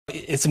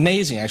it's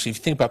amazing, actually, if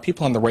you think about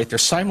people on the right, they're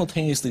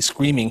simultaneously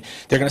screaming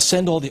they're going to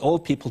send all the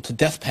old people to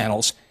death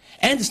panels,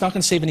 and it's not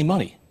going to save any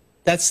money.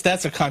 That's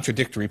a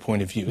contradictory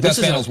point of view.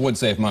 Death panels would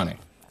save money.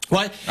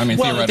 What? I mean,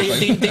 well,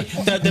 theoretically.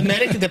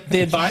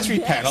 the advisory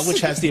panel,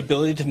 which has the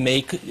ability to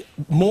make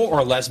more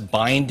or less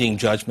binding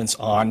judgments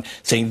on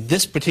saying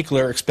this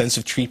particular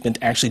expensive treatment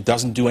actually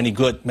doesn't do any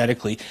good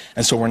medically,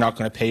 and so we're not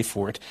going to pay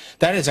for it,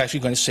 that is actually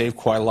going to save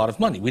quite a lot of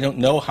money. We don't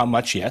know how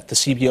much yet. The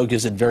CBO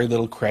gives it very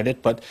little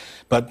credit, but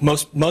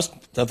most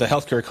of the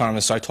healthcare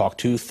economists I talk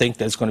to think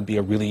that it's going to be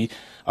a really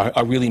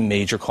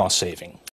major cost saving.